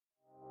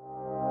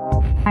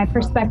My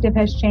perspective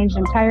has changed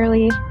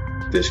entirely.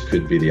 This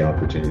could be the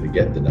opportunity to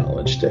get the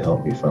knowledge to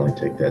help me finally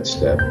take that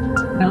step.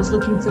 I was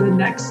looking for the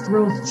next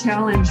growth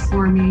challenge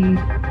for me.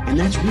 And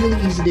that's really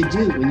easy to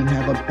do when you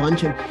have a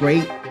bunch of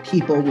great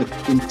people with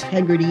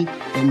integrity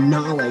and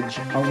knowledge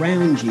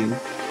around you.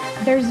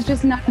 There's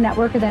just not a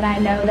network that I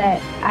know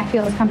that I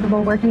feel is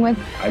comfortable working with.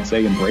 I'd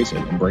say embrace it.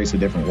 Embrace a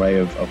different way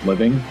of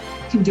living. You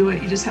can do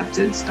it. You just have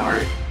to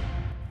start.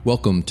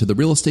 Welcome to the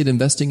Real Estate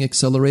Investing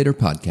Accelerator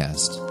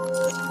Podcast.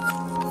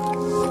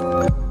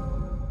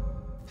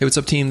 Hey, what's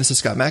up, team? This is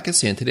Scott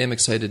Mackes, and today I'm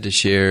excited to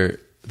share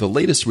the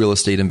latest Real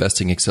Estate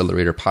Investing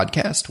Accelerator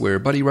podcast, where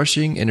Buddy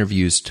Rushing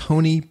interviews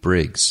Tony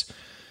Briggs.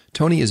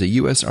 Tony is a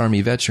U.S.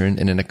 Army veteran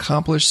and an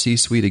accomplished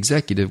C-suite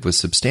executive with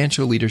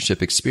substantial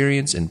leadership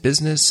experience in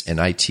business and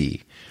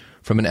IT.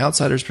 From an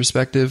outsider's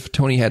perspective,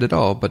 Tony had it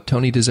all, but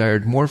Tony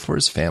desired more for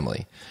his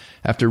family.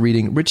 After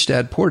reading Rich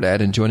Dad, Poor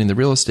Dad and joining the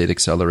Real Estate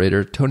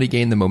Accelerator, Tony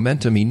gained the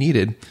momentum he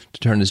needed to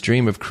turn his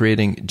dream of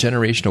creating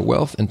generational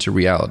wealth into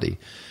reality.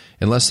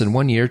 In less than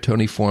 1 year,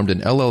 Tony formed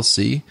an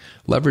LLC,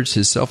 leveraged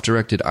his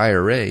self-directed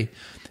IRA,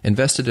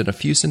 invested in a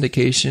few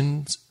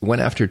syndications,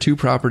 went after 2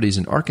 properties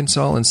in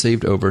Arkansas, and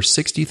saved over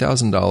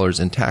 $60,000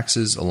 in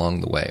taxes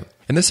along the way.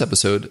 In this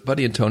episode,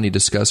 Buddy and Tony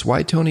discuss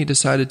why Tony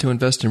decided to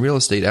invest in real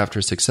estate after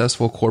a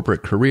successful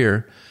corporate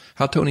career,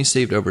 how Tony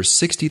saved over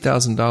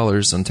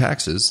 $60,000 on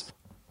taxes,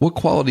 what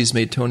qualities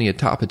made Tony a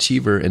top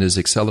achiever in his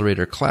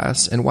accelerator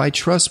class, and why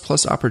trust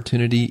plus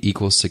opportunity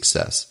equals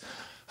success.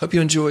 Hope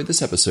you enjoyed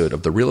this episode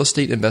of the Real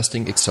Estate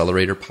Investing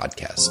Accelerator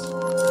Podcast.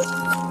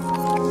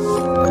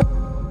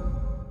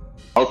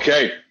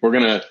 Okay, we're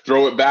going to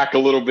throw it back a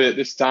little bit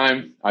this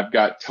time. I've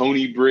got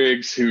Tony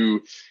Briggs,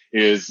 who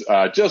is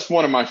just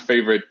one of my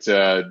favorite,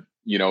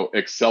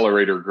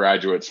 accelerator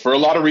graduates for a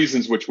lot of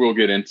reasons, which we'll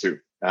get into.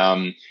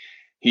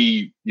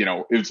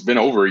 It's been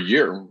over a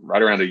year,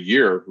 right around a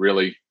year,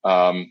 really,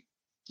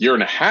 year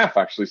and a half,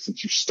 actually,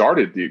 since you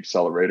started the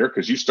accelerator,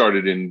 because you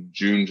started in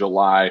June,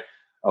 July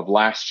of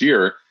last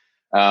year.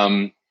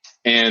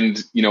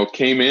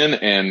 Came in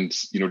and,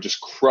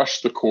 just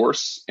crushed the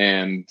course.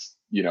 And,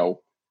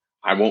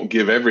 I won't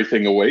give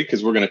everything away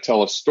because we're going to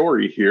tell a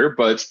story here,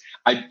 but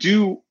I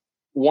do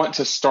want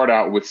to start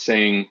out with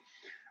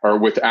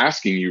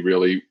asking you,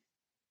 really,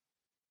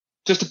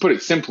 just to put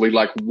it simply,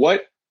 like,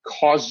 what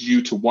caused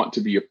you to want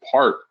to be a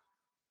part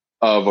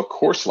of a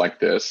course like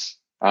this?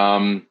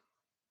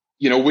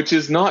 Which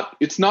is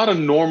it's not a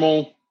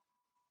normal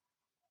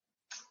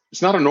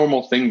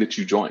thing that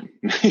you join.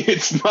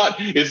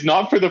 It's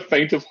not for the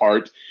faint of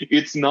heart.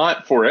 It's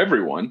not for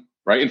everyone,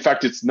 right? In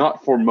fact, it's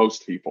not for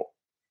most people.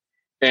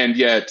 And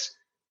yet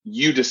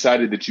you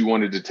decided that you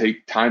wanted to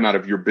take time out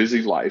of your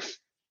busy life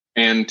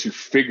and to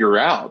figure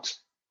out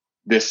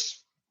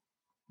this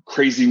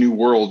crazy new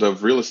world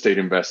of real estate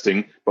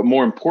investing, but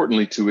more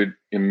importantly, to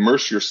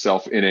immerse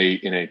yourself in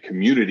a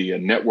community, a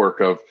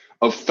network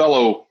of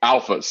fellow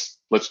alphas.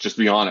 Let's just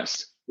be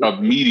honest.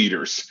 Of meat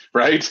eaters,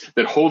 right?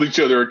 That hold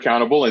each other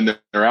accountable, and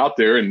they're out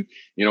there. And,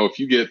 if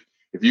you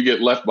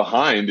get left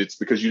behind, it's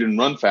because you didn't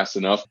run fast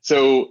enough.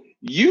 So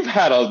you've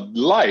had a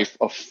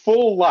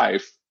full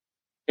life.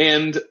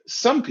 And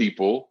some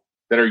people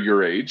that are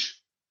your age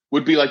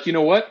would be like, you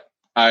know what?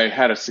 I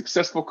had a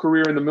successful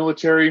career in the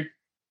military.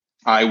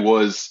 I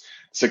was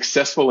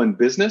successful in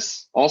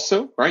business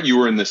also, right? You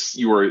were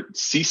a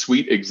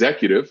C-suite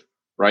executive,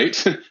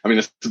 right? I mean,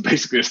 that's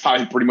basically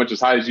pretty much as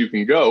high as you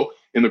can go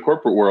in the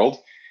corporate world.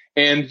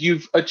 And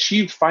you've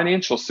achieved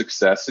financial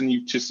success, and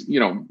you've just,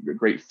 a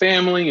great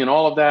family and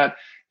all of that.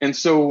 And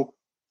so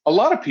a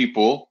lot of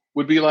people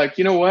would be like,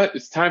 you know what?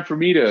 It's time for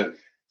me to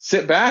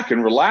sit back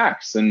and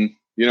relax and,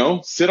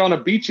 sit on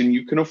a beach, and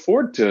you can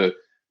afford to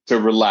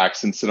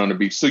relax and sit on a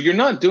beach. So you're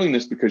not doing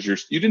this because you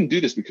didn't do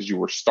this because you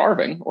were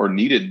starving or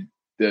needed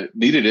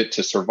it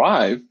to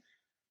survive.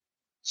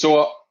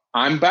 So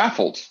I'm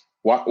baffled.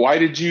 Why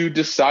did you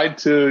decide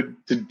to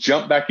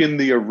jump back in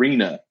the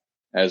arena,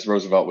 as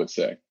Roosevelt would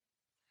say?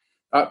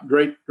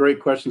 Great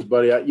questions,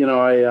 buddy. I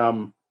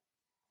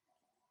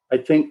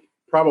think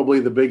probably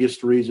the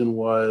biggest reason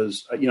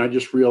was, I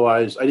just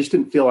realized I just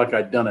didn't feel like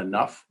I'd done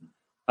enough.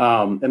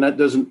 And that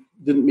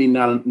didn't mean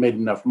not made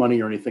enough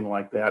money or anything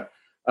like that.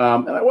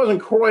 And I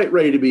wasn't quite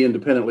ready to be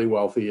independently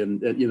wealthy,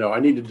 and I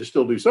needed to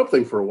still do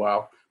something for a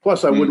while.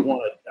 Plus, I wouldn't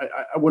want to,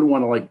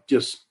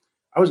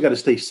 I always got to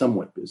stay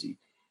somewhat busy.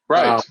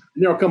 Right.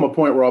 There'll come a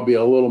point where I'll be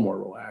a little more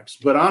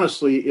relaxed. But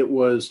honestly, it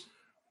was,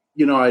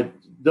 I'd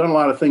done a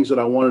lot of things that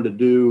I wanted to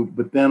do,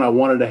 but then I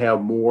wanted to have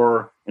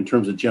more in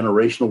terms of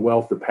generational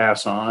wealth to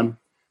pass on,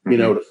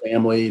 to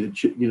family,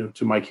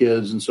 to my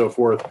kids and so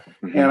forth.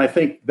 Mm-hmm. And I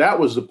think that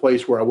was the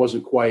place where I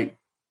wasn't quite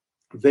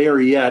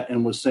there yet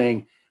and was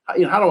saying,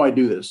 how do I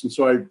do this? And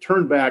so I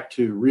turned back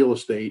to real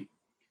estate,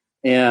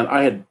 and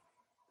I had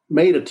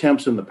made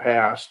attempts in the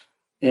past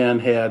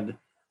and had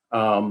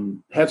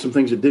some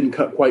things that didn't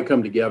quite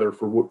come together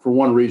for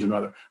one reason or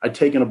another. I'd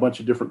taken a bunch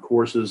of different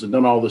courses and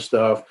done all this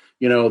stuff,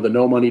 the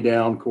no money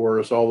down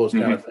course, all those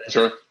kind of things.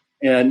 Sure.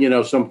 And,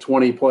 some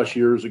 20 plus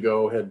years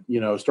ago had,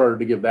 started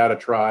to give that a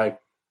try.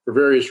 For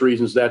various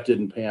reasons, that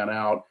didn't pan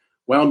out.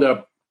 wound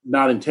up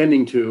not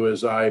intending to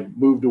as I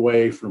moved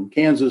away from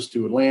Kansas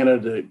to Atlanta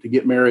to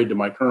get married to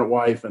my current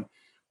wife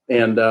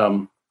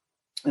and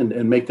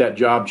make that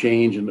job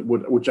change. And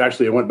which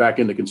actually I went back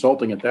into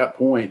consulting at that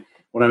point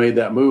when I made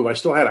that move. I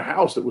still had a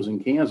house that was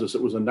in Kansas.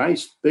 It was a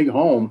nice big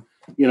home,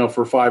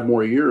 for 5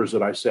 more years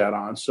that I sat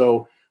on.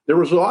 So there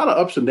was a lot of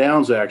ups and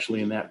downs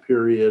actually in that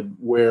period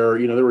where,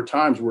 there were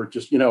times where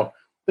just,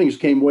 things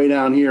came way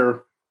down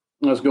here.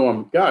 And I was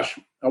going, gosh,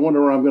 I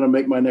wonder where I'm going to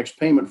make my next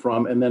payment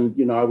from. And then,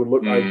 I would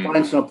look, I'd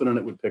find something and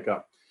it would pick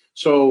up.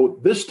 So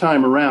this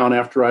time around,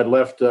 after I'd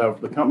left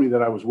the company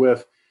that I was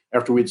with,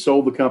 after we'd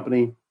sold the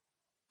company,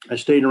 I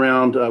stayed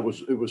around. It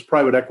was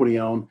private equity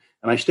owned,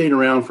 and I stayed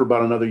around for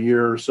about another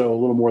year or so, a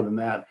little more than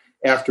that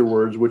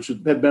afterwards, which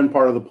had been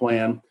part of the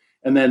plan,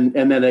 and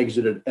then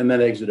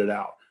exited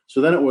out. So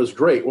then it was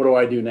great. What do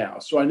I do now?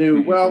 So I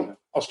knew, well,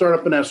 I'll start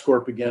up an S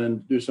corp again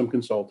and do some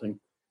consulting.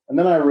 And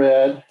then I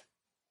read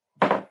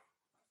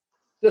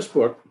this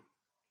book.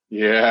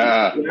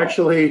 Yeah.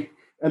 Actually,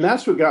 and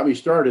that's what got me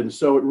started. And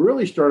so it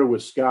really started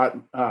with Scott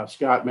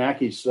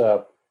Mackey's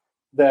that,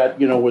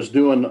 was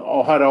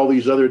had all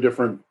these other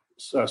different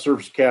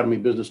Service Academy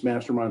business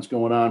masterminds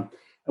going on.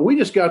 And we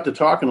just got to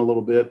talking a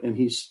little bit.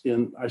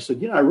 And I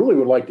said, I really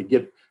would like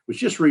to was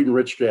just reading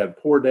Rich Dad,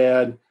 Poor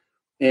Dad,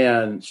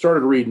 and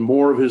started reading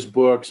more of his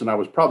books. And I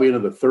was probably into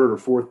the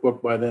 3rd or 4th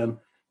book by then.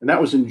 And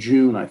that was in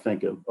June, I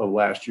think, of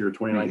last year,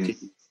 2019.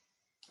 Mm-hmm.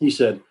 He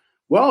said,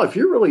 well, if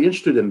you're really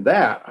interested in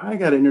that, I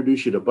got to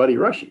introduce you to Buddy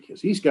Rushing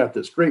because he's got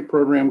this great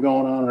program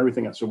going on and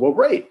everything. I said, well,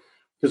 great.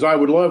 Because I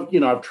would love,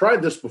 I've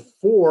tried this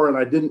before and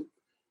I didn't,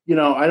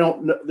 I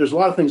don't know. There's a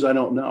lot of things I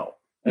don't know.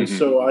 And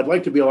so I'd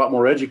like to be a lot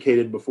more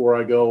educated before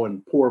I go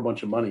and pour a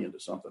bunch of money into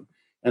something.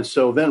 And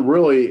so then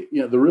really,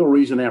 the real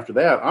reason after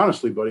that,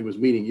 honestly, Buddy, was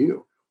meeting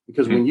you.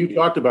 Because when you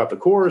talked about the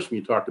course, when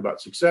you talked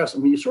about success,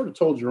 you sort of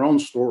told your own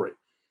story,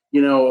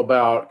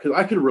 because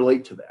I could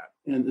relate to that.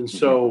 And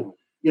so,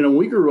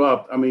 we grew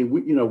up, we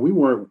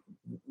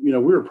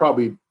were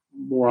probably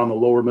more on the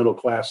lower middle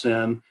class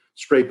end,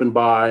 scraping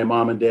by,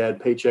 mom and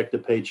dad, paycheck to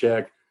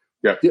paycheck.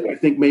 Yeah. I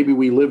think maybe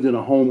we lived in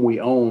a home we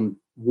owned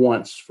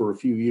once for a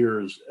few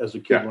years as a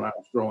kid when I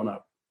was growing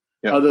up.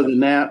 Yeah. Other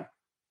than that,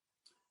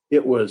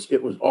 it was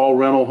all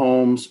rental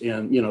homes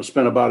and,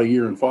 spent about a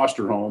year in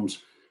foster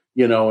homes,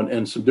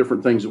 and some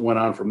different things that went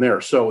on from there.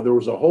 So there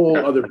was a whole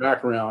other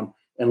background.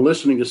 And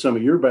listening to some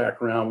of your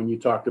background when you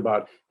talked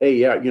about,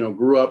 hey,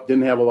 grew up,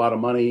 didn't have a lot of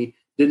money,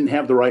 didn't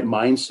have the right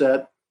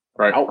mindset,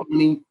 out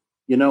money,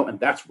 and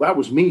that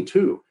was me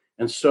too.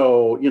 And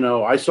so,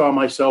 I saw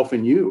myself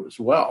in you as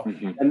well.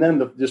 Mm-hmm. And then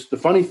the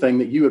funny thing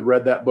that you had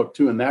read that book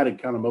too, and that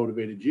had kind of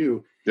motivated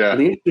you. Yeah. And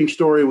the interesting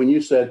story when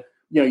you said,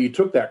 you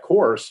took that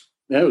course,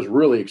 and it was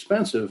really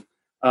expensive.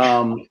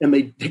 And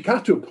they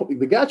got you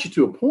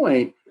to a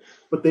point,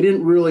 but they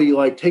didn't really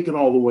take it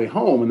all the way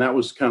home. And that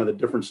was kind of the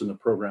difference in the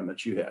program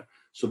that you had.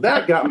 So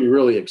that got me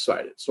really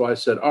excited. So I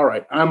said, all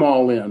right, I'm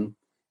all in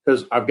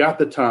because I've got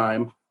the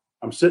time.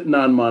 I'm sitting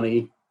on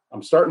money.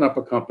 I'm starting up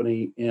a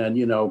company and,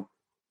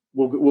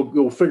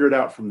 we'll figure it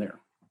out from there.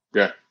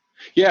 Yeah.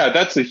 Yeah.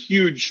 That's a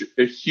huge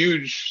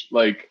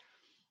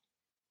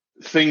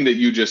thing that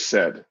you just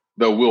said,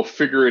 though. We'll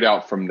figure it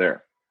out from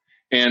there.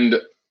 And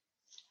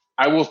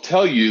I will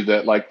tell you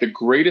that the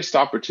greatest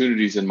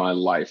opportunities in my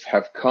life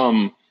have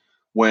come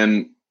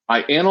when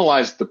I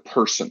analyzed the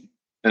person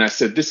and I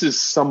said, this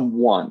is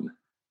someone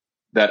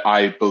that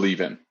I believe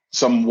in,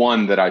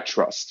 someone that I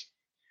trust.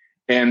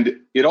 And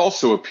it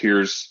also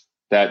appears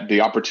that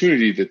the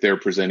opportunity that they're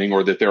presenting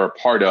or that they're a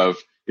part of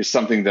is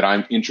something that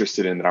I'm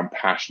interested in, that I'm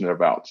passionate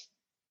about.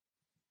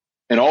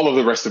 And all of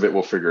the rest of it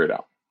will figure it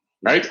out,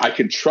 right? I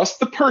can trust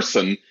the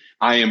person.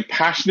 I am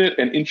passionate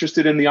and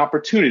interested in the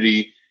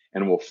opportunity,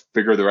 and we'll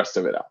figure the rest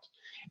of it out.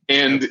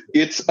 And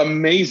it's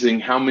amazing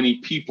how many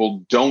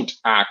people don't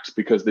act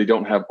because they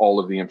don't have all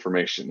of the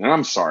information. And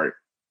I'm sorry,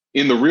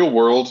 in the real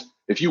world,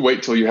 if you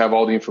wait till you have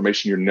all the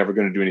information, you're never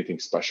going to do anything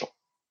special.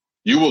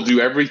 You will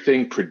do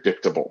everything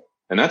predictable.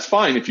 And that's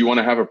fine if you want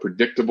to have a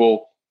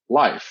predictable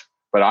life.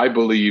 But I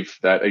believe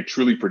that a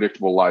truly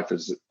predictable life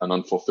is an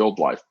unfulfilled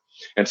life.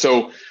 And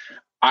so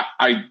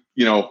I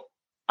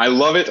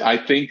love it. I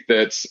think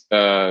that,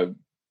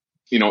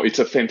 it's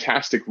a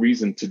fantastic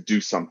reason to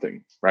do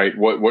something, right?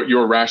 What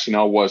your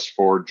rationale was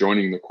for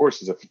joining the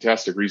course is a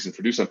fantastic reason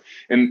for do something.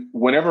 And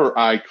whenever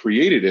I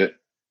created it,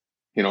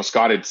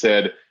 Scott had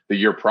said the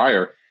year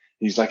prior,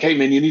 he's like, hey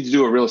man, you need to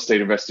do a real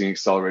estate investing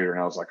accelerator.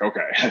 And I was like,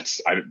 okay,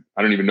 I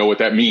don't even know what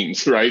that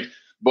means. Right.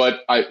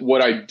 But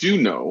what I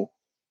do know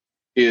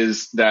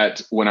is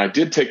that when I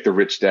did take the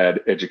Rich Dad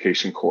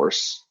education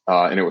course,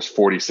 and it was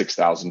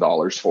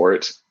 $46,000 for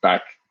it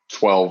back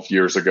 12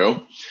 years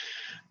ago,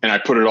 and I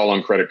put it all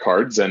on credit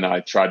cards and I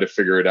tried to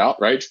figure it out.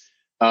 Right.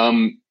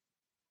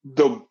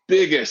 The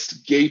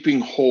biggest gaping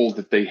hole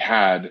that they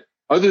had,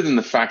 other than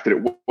the fact that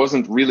it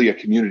wasn't really a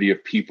community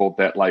of people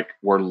that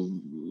were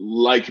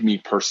like me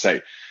per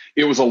se,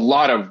 it was a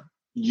lot of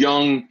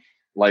young,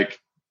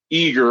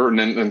 eager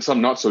and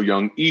some not so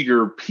young,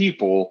 eager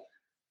people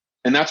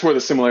And that's where the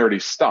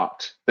similarities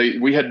stopped.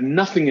 We had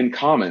nothing in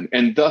common.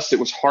 And thus it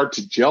was hard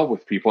to gel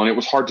with people, and it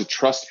was hard to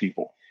trust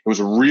people. It was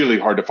really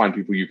hard to find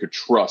people you could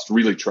trust,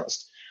 really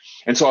trust.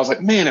 And so I was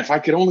like, man, if I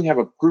could only have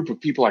a group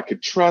of people I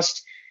could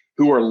trust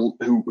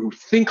who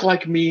think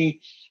like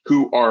me,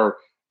 who are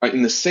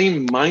in the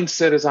same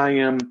mindset as I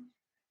am,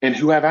 and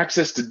who have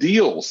access to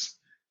deals,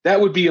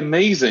 that would be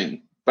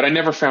amazing. But I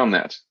never found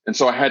that. And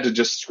so I had to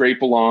just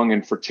scrape along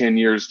and for 10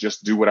 years,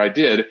 just do what I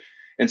did.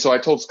 And so I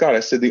told Scott, I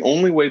said, the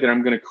only way that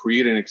I'm going to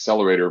create an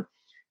accelerator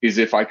is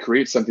if I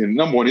create something.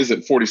 Number one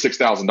isn't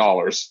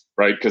 $46,000,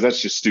 right? Because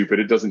that's just stupid.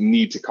 It doesn't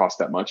need to cost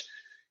that much.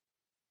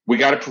 We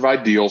got to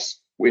provide deals.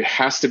 It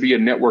has to be a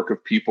network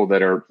of people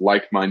that are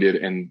like-minded,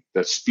 and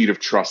the speed of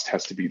trust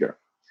has to be there.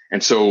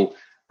 And so,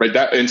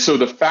 right, so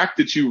the fact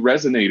that you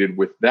resonated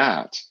with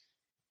that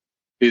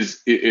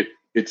is it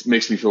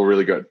makes me feel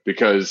really good,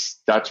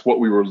 because that's what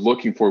we were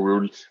looking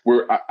for.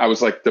 I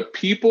was like, the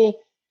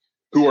people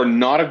who are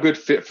not a good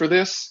fit for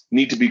this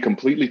need to be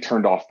completely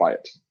turned off by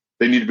it.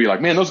 They need to be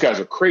like, man, those guys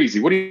are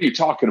crazy. What are you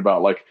talking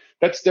about? Like,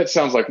 that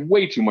sounds like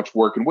way too much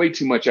work and way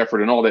too much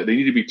effort and all that. They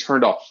need to be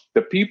turned off.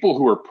 The people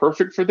who are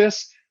perfect for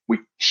this, we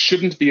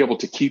shouldn't be able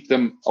to keep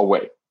them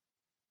away.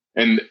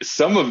 And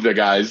some of the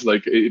guys,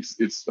 like,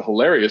 it's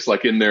hilarious.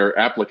 Like, in their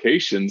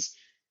applications,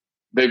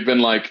 they've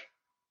been like,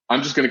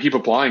 I'm just going to keep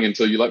applying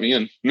until you let me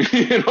in.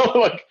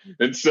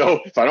 And so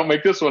if I don't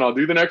make this one, I'll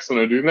do the next one.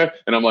 I'll do that.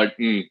 And I'm like,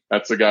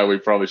 that's the guy we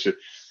probably should.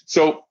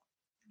 So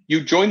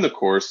you join the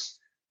course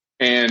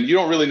and you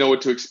don't really know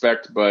what to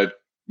expect, but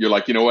you're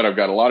like, you know what? I've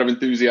got a lot of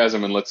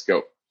enthusiasm and let's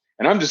go.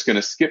 And I'm just going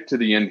to skip to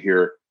the end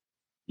here.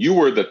 You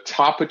were the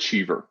top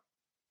achiever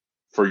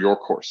for your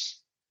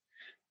course.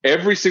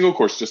 Every single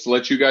course, just to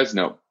let you guys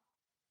know,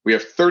 we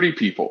have 30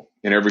 people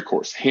in every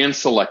course, hand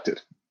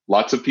selected.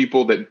 Lots of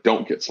people that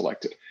don't get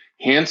selected.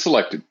 Hand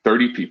selected,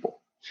 30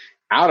 people.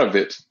 Out of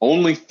it,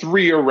 only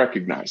 3 are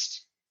recognized.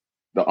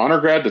 The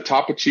honor grad, the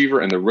top achiever,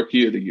 and the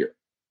rookie of the year,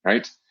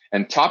 right?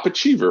 And top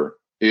achiever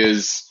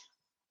is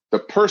the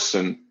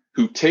person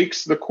who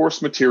takes the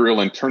course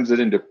material and turns it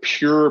into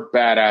pure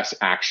badass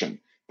action,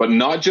 but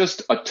not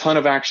just a ton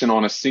of action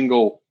on a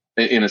single,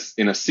 in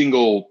a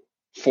single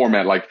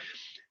format. Like,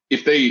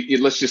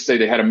 let's just say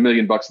they had $1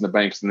 million in the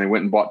banks and they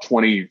went and bought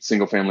 20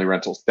 single family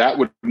rentals, that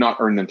would not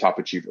earn them top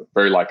achiever,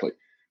 very likely,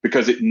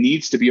 because it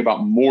needs to be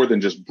about more than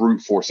just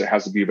brute force. It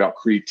has to be about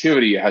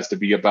creativity. It has to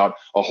be about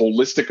a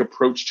holistic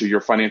approach to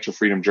your financial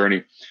freedom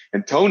journey.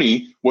 And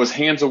Tony was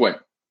hands away.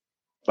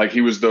 Like,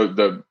 he was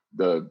there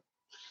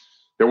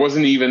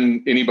wasn't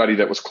even anybody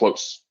that was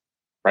close,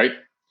 right?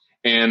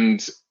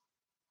 And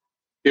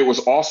it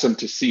was awesome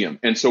to see him.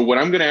 And so what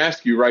I'm going to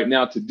ask you right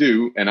now to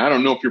do, and I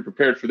don't know if you're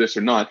prepared for this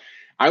or not,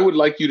 I would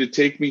like you to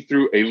take me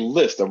through a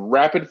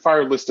rapid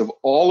fire list of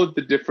all of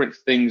the different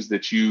things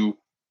that you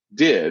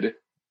did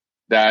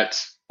that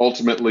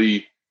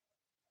ultimately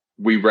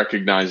we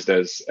recognized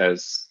as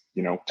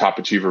top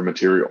achiever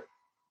material.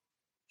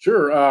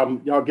 Sure.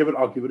 I'll give it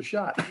a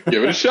shot.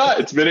 Give it a shot.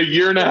 It's been 1.5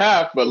 years,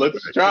 but let's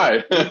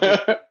try.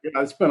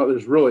 It's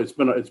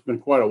been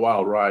quite a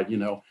wild ride,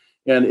 and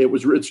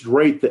it's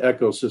great, the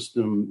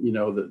ecosystem,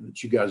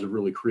 that you guys have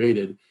really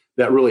created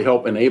that really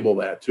help enable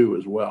that too,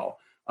 as well.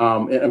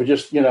 And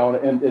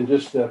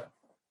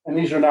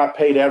these are not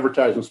paid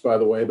advertisements, by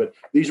the way, but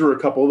these are a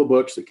couple of the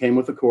books that came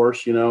with the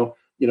course,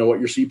 what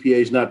your CPA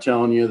is not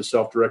telling you, the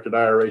self-directed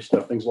IRA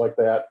stuff, things like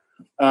that.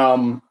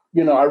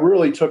 I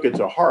really took it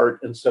to heart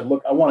and said,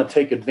 look, I want to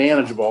take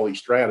advantage of all these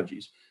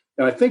strategies.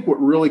 And I think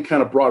what really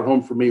kind of brought it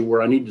home for me,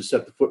 where I needed to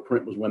set the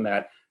footprint, was when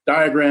that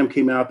diagram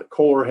came out that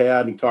Kohler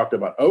had, and he talked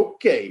about,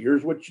 okay,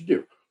 here's what you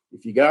do.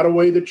 If you got a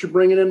way that you're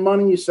bringing in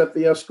money, you set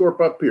the S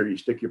Corp up here. You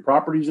stick your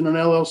properties in an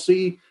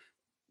LLC.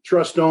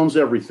 Trust owns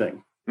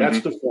everything.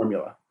 That's the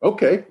formula.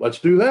 Okay, let's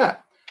do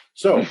that.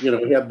 So,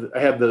 I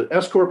had the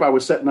S Corp I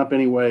was setting up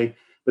anyway.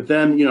 But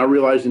then, I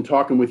realized in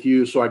talking with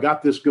you, so I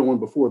got this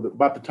going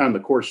about the time the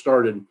course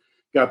started,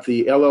 got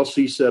the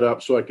LLC set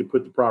up so I could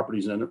put the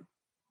properties in it.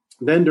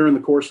 Then during the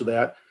course of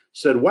that,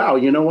 said, wow,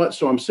 you know what?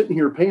 So I'm sitting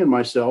here paying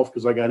myself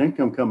because I got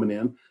income coming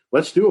in.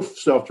 Let's do a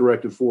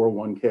self-directed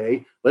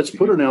 401k. Let's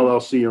put an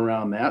LLC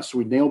around that. So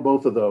we nailed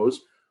both of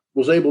those.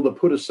 Was able to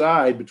put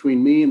aside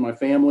between me and my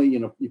family,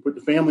 you put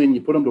the family and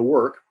you put them to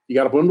work. You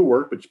got to put them to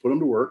work, but you put them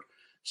to work.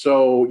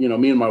 So,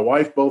 me and my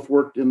wife both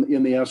worked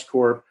in the S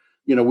Corp.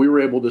 We were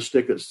able to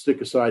stick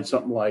aside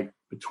something like,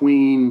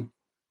 between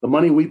the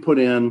money we put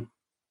in,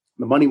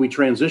 the money we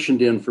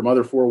transitioned in from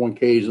other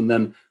 401ks, and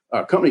then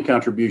company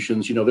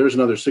contributions, there's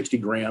another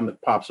 $60,000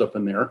 that pops up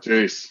in there.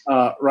 Jeez.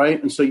 Right.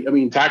 And so,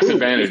 tax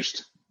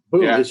advantaged.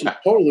 Boom. Yeah. It's a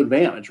total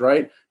advantage,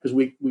 right? Because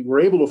we were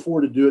able to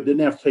afford to do it, didn't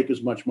have to take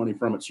as much money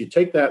from it. So you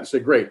take that and say,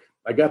 great,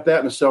 I got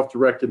that in a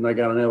self-directed and I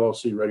got an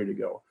LLC ready to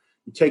go.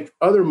 You take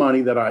other money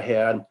that I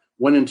had,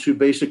 went into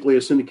basically a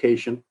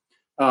syndication.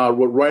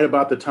 Right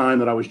about the time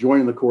that I was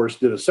joining the course,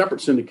 did a separate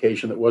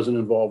syndication that wasn't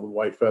involved with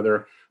White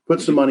Feather, put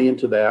some money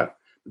into that,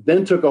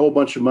 then took a whole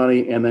bunch of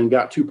money and then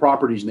got 2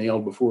 properties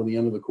nailed before the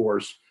end of the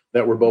course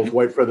that were both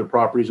White Feather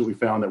properties that we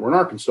found that were in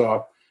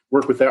Arkansas,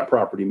 worked with that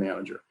property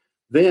manager.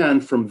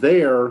 Then from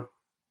there,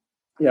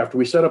 after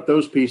we set up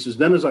those pieces,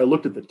 then as I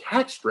looked at the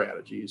tax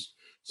strategies,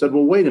 said,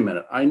 well, wait a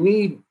minute, I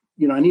need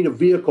a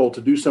vehicle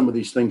to do some of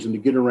these things and to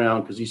get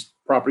around because these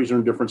properties are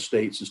in different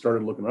states, and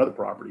started looking at other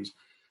properties.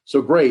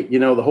 So great,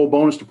 the whole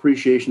bonus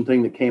depreciation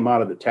thing that came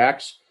out of the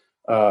tax,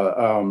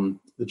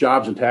 the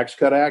Jobs and Tax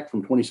Cut Act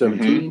from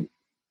 2017.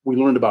 We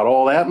learned about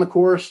all that in the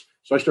course.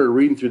 So I started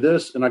reading through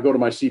this, and I go to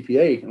my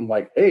CPA and I'm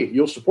like, hey,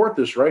 you'll support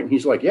this, right? And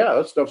he's like, yeah,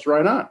 that stuff's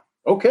right on.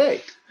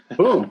 Okay.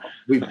 Boom.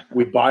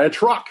 We buy a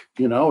truck,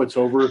 it's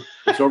over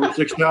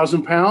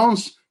 6,000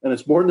 pounds, and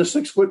it's more than a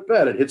 6-foot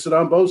bed. It hits it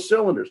on both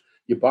cylinders.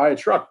 You buy a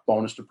truck,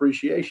 bonus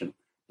depreciation.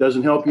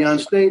 Doesn't help you on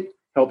state,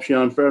 helps you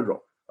on federal.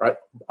 All right.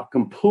 A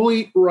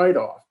complete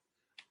write-off.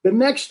 The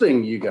next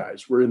thing you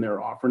guys were in there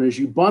offering is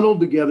you bundled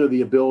together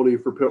the ability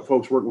for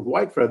folks working with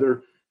White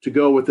Feather to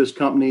go with this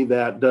company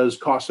that does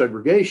cost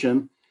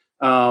segregation.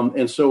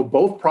 And so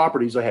both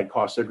properties, I had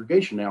cost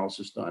segregation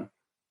analysis done.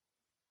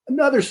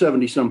 Another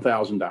 $70-some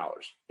thousand,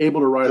 able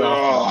to write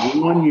off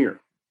in 1 year.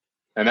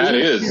 And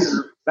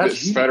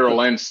that's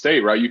federal and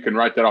state, right? You can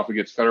write that off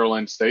against federal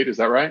and state. Is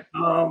that right?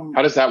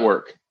 How does that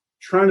work?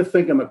 Trying to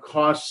think on the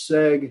cost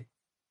seg.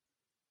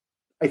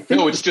 I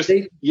think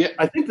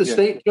the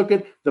state took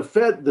it.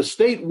 The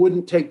state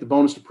wouldn't take the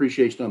bonus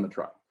depreciation on the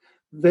truck.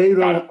 They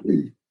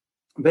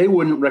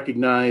wouldn't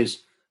recognize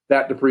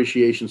that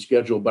depreciation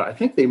schedule, but I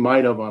think they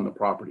might have on the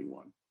property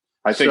one.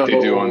 I think they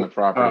do on the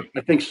property.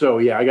 I think so.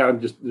 Yeah,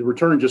 the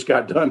return just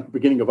got done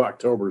beginning of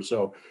October.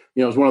 So,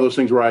 it was one of those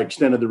things where I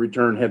extended the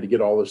return, had to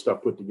get all this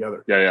stuff put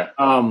together. Yeah.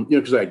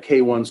 Because I had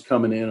K-1s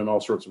coming in and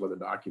all sorts of other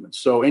documents.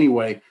 So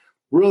anyway,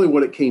 really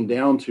what it came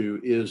down to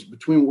is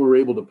between what we were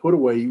able to put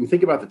away, you can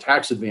think about the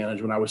tax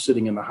advantage when I was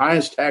sitting in the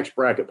highest tax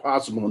bracket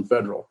possible in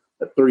federal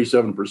at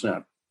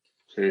 37%,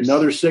 Jeez.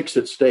 Another 6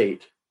 at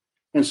state.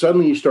 And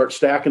suddenly you start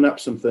stacking up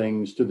some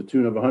things to the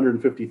tune of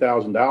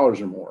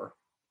 $150,000 or more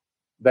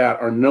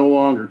that are no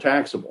longer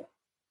taxable.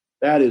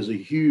 That is a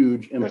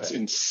huge impact. That's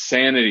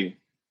insanity.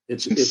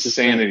 It's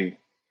insanity.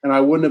 And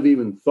I wouldn't have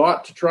even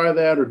thought to try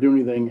that or do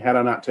anything had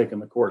I not taken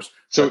the course.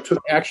 So I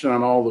took action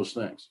on all those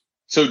things.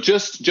 So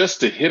just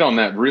to hit on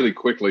that really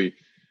quickly,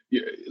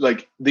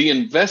 like the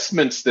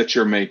investments that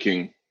you're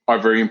making are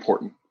very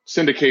important.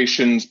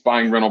 Syndications,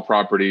 buying rental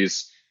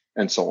properties,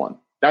 and so on.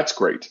 That's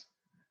great.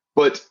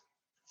 But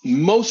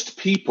most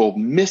people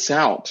miss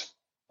out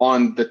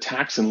on the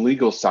tax and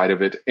legal side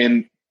of it.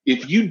 And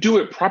if you do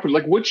it properly,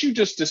 like what you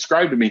just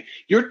described to me,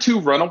 your 2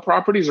 rental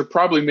properties are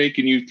probably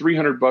making you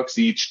 $300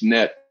 each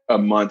net a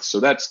month. So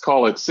that's,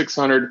 call it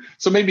 600.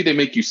 So maybe they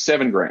make you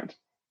 $7,000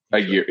 a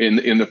year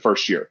in the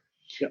first year.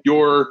 Yep.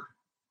 Your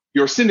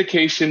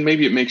syndication,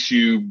 maybe it makes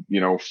you,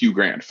 a few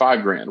grand,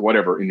 $5,000,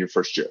 whatever in your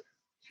first year.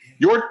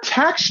 Your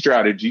tax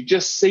strategy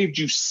just saved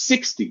you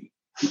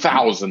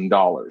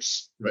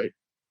 $60,000. Right.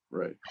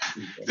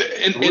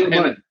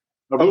 And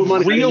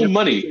of real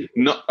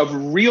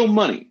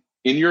money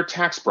in your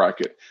tax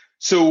bracket.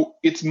 So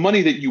it's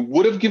money that you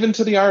would have given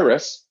to the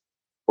IRS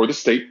or the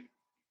state,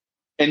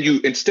 and you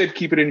instead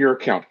keep it in your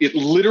account. It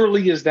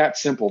literally is that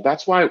simple.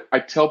 That's why I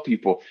tell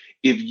people,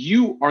 if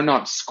you are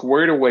not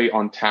squared away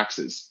on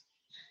taxes,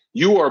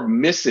 you are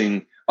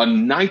missing a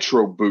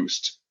nitro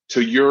boost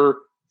to your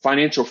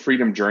financial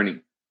freedom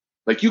journey.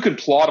 Like you can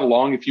plod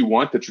along if you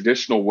want the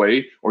traditional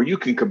way, or you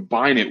can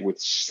combine it with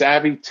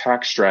savvy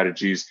tax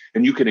strategies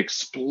and you can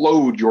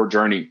explode your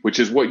journey, which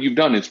is what you've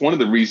done. It's one of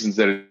the reasons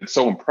that it's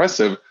so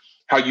impressive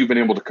how you've been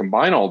able to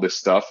combine all this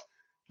stuff,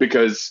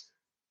 because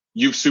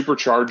you've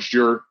supercharged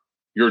your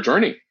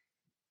journey.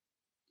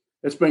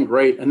 It's been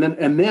great. And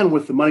then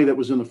with the money that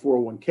was in the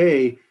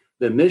 401k,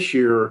 then this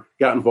year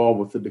got involved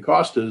with the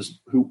DaCostas,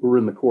 who were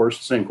in the course,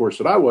 the same course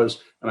that I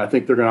was. And I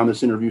think they're going on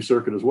this interview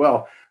circuit as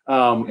well.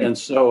 And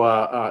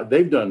so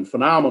they've done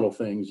phenomenal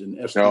things in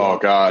SDR. Oh,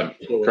 God,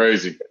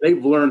 crazy.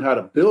 They've learned how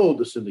to build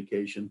a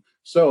syndication.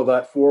 So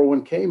that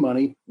 401k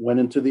money went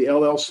into the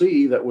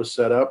LLC that was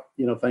set up,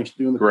 thanks to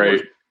doing the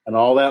course. And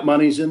all that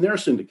money's in their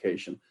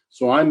syndication.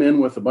 So I'm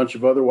in with a bunch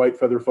of other White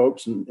Feather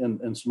folks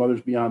and some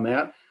others beyond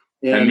that.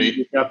 And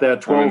we've got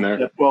that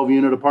 12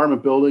 unit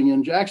apartment building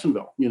in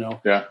Jacksonville,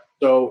 Yeah.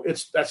 So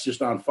that's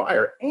just on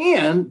fire.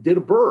 And did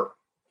a BRRRR.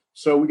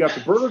 So we got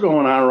the BRRRR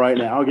going on right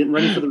now, getting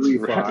ready for the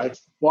refi. Right.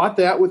 Bought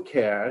that with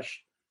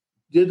cash,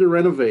 did the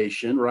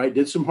renovation, right?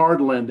 Did some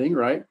hard lending,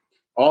 right?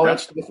 All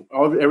that stuff,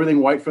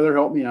 everything White Feather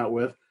helped me out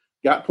with.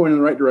 Got pointed in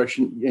the right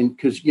direction, and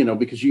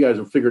because you guys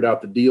have figured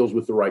out the deals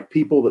with the right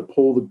people that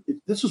pull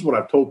this is what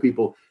I've told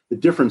people. The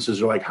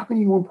differences are like, how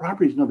can you own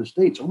properties in other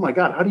states? Oh my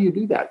God, how do you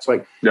do that? It's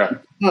like,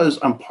 because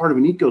I'm part of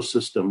an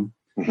ecosystem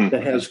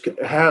that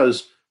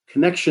has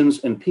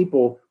connections and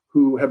people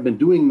who have been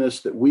doing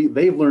this that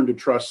they've learned to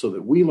trust, so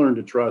that we learn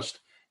to trust.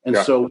 And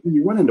so when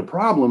you run into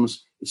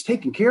problems, it's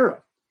taken care of.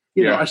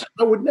 I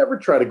would never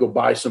try to go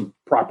buy some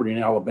property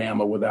in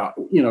Alabama without,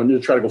 to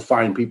try to go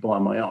find people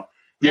on my own.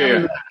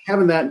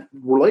 Having that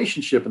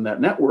relationship and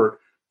that network,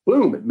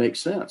 boom, it makes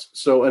sense.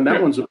 So, and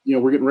that one's,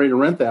 we're getting ready to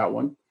rent that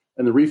one,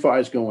 and the refi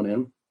is going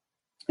in.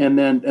 And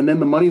then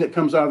the money that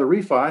comes out of the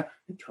refi,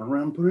 they turn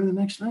around and put it in the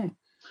next thing.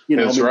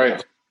 That's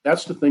right.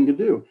 That's the thing to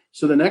do.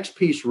 So the next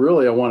piece,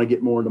 really, I want to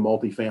get more into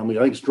multifamily.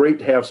 I think it's great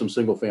to have some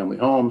single family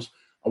homes.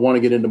 I want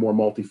to get into more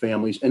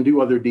multifamilies and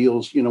do other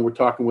deals. You know, we're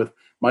talking with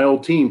my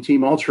old team,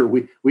 Team Ultra.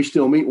 We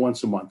still meet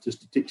once a month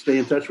just to stay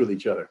in touch with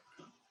each other.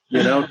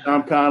 You know,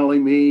 Tom Connolly,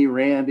 me,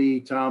 Randy,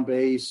 Tom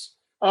Bass.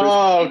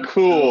 Oh,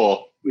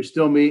 cool. We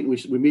still meet.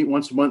 We meet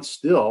once a month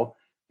still.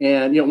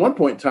 And, you know, at one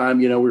point in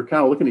time, you know, we were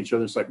kind of looking at each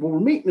other. It's like, well, we're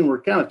meeting and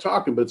we're kind of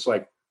talking, but it's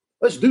like,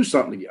 let's do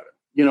something together,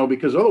 you know,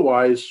 because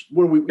otherwise,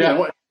 what do we, you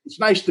know, it's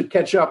nice to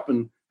catch up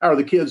and how are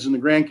the kids and the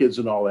grandkids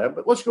and all that,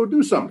 but let's go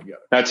do something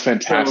together. That's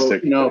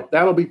fantastic. So, you know,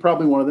 that'll be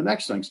probably one of the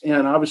next things.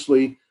 And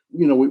obviously,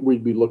 you know,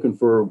 we'd be looking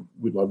for,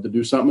 we'd love to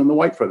do something in the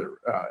white feather,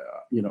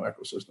 you know,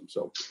 ecosystem.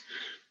 So.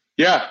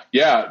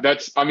 Yeah.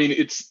 That's, I mean,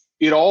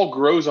 it all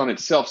grows on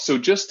itself. So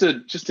just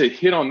to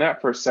hit on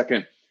that for a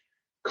second,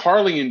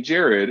 Carly and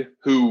Jared,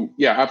 who,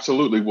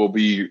 absolutely will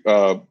be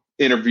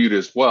interviewed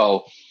as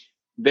well.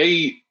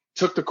 They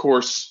took the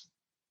course.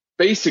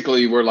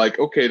 Basically, we're like,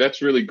 okay,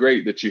 that's really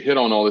great that you hit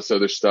on all this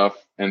other stuff,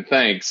 and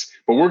thanks,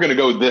 but we're going to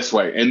go this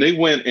way. And they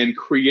went and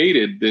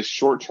created this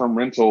short-term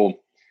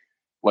rental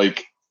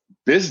like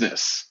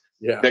business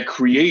that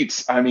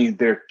creates. I mean,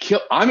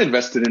 I'm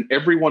invested in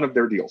every one of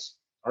their deals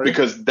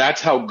because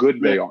that's how good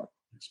they are,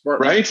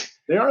 right?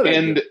 They are,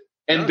 and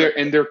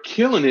they're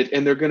killing it,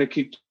 and they're going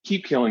to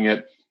keep killing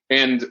it.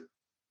 And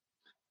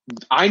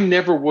I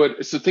never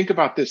would. So think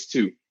about this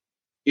too.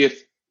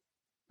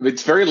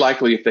 It's very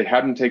likely if they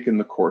hadn't taken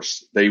the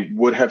course, they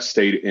would have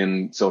stayed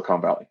in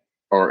Silicon Valley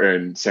or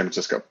in San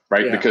Francisco,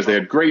 right? Yeah. Because they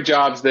had great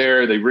jobs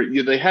there.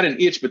 They had an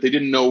itch, but they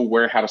didn't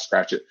know how to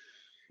scratch it.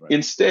 Right.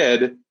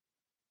 Instead,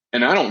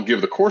 and I don't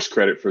give the course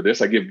credit for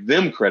this, I give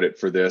them credit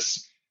for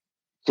this.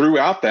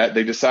 Throughout that,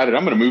 they decided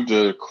I'm going to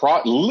move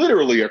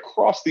literally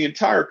across the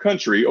entire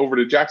country over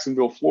to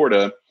Jacksonville,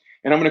 Florida,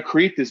 and I'm going to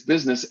create this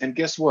business. And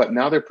guess what?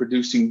 Now they're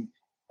producing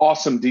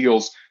awesome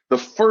deals. The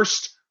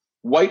first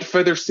white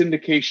feather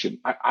syndication.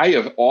 I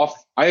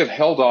have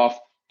held off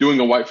doing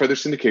a white feather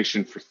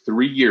syndication for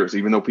 3 years,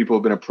 even though people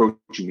have been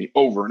approaching me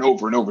over and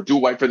over and over. Do a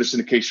white feather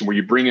syndication where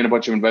you bring in a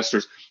bunch of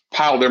investors,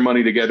 pile their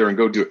money together, and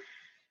go do it.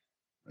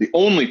 The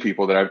only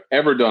people that I've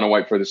ever done a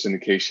white feather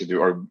syndication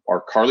to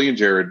are Carly and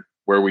Jared,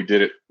 where we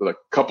did it a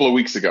couple of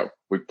weeks ago.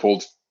 We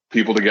pulled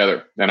people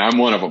together, and I'm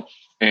one of them.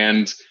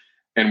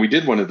 And we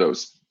did one of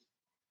those.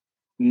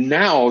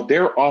 Now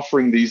they're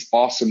offering these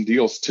awesome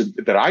deals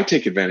that I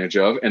take advantage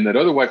of and that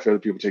other white feather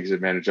people take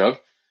advantage of.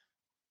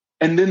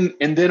 And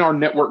then our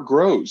network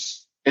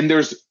grows. And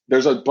there's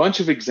a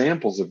bunch of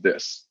examples of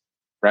this,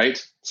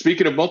 right?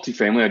 Speaking of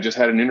multifamily, I just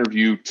had an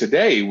interview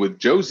today with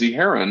Josie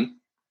Heron.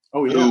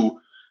 Oh, yeah. Who,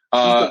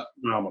 she's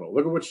phenomenal.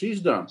 Look at what she's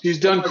done. She's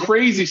done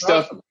crazy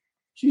stuff.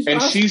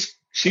 Awesome.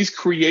 She's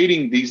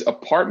creating these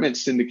apartment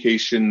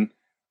syndication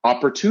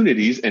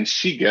opportunities. And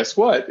guess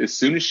what? As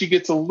soon as she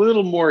gets a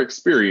little more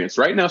experience,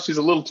 right now she's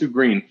a little too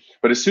green,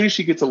 but as soon as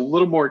she gets a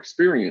little more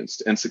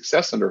experienced and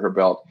success under her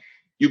belt,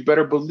 you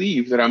better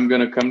believe that I'm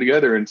going to come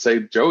together and say,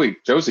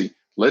 Josie,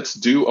 let's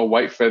do a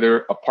white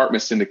feather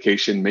apartment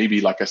syndication, maybe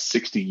like a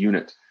 60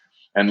 unit.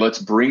 And let's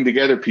bring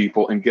together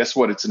people. And guess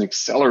what? It's an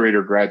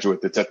accelerator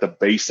graduate that's at the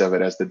base of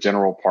it as the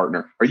general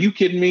partner. Are you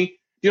kidding me?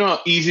 You know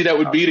how easy that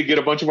would be to get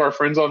a bunch of our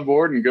friends on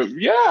board and go,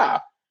 yeah,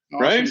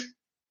 awesome.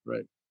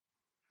 Right.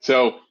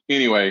 So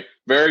anyway,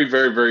 very,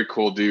 very, very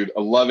cool, dude.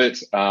 I love it.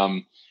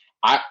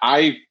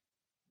 I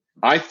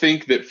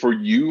think that for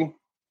you,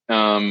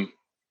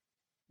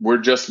 we're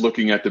just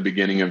looking at the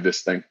beginning of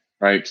this thing,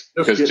 right?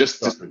 Because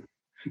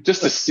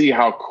just to see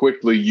how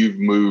quickly you've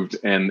moved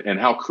and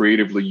how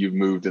creatively you've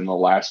moved in the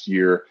last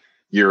year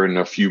and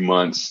a few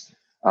months.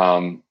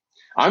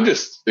 I'm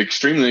just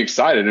extremely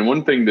excited. And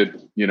one thing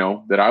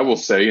that I will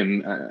say,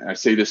 and I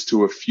say this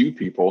to a few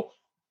people,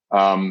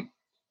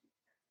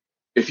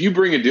 if you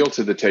bring a deal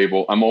to the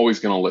table, I'm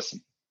always going to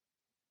listen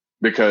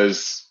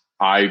because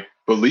I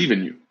believe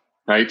in you,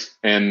 right?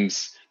 And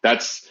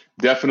that's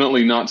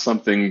definitely not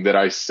something that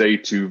I say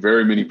to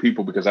very many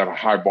people because I have a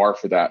high bar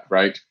for that,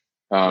 right?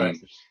 Right.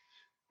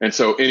 And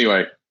so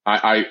anyway,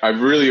 I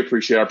really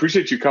appreciate it. I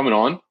appreciate you coming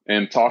on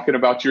and talking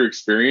about your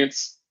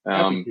experience.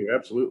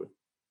 Absolutely.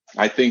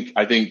 I think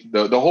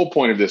the whole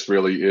point of this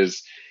really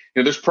is,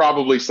 there's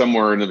probably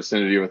somewhere in the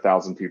vicinity of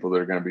 1,000 people that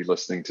are going to be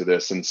listening to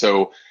this. And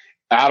so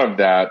out of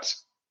that,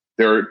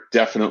 there are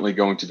definitely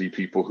going to be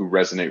people who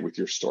resonate with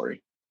your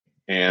story.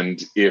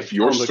 And if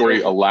your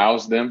story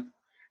allows them,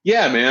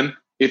 man,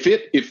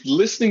 if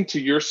listening to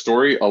your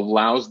story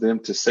allows them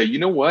to say, you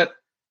know what,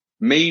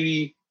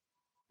 maybe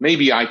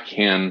I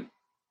can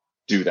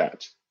do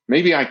that.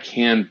 Maybe I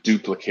can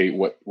duplicate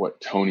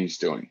what Tony's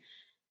doing.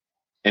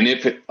 And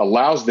if it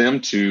allows them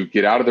to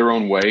get out of their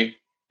own way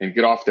and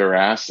get off their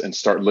ass and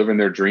start living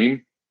their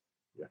dream,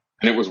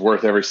 then it was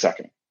worth every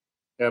second.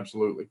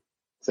 Absolutely.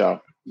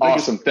 So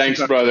awesome.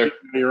 Thanks, brother.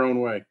 Your own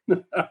way.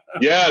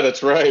 Yeah,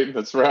 that's right.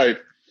 That's right.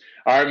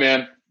 All right,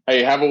 man.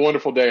 Hey, have a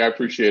wonderful day. I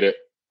appreciate it.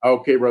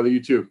 Okay, brother.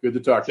 You too. Good to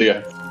talk to you. See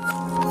ya.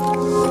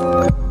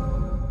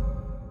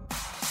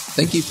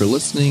 Thank you for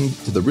listening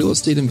to the Real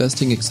Estate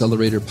Investing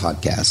Accelerator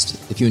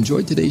podcast. If you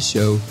enjoyed today's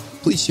show,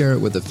 please share it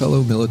with a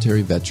fellow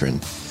military veteran.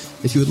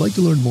 If you would like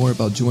to learn more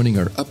about joining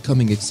our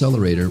upcoming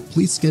accelerator,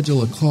 please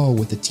schedule a call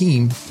with the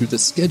team through the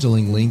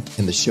scheduling link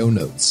in the show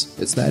notes.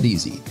 It's that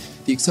easy.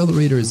 The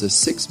Accelerator is a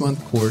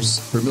 6-month course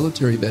for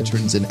military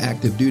veterans in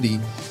active duty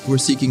who are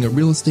seeking a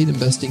real estate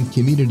investing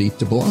community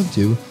to belong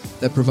to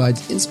that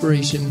provides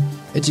inspiration,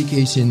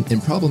 education,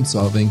 and problem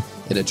solving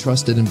in a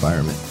trusted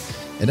environment.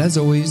 And as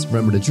always,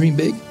 remember to dream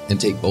big and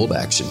take bold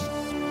action.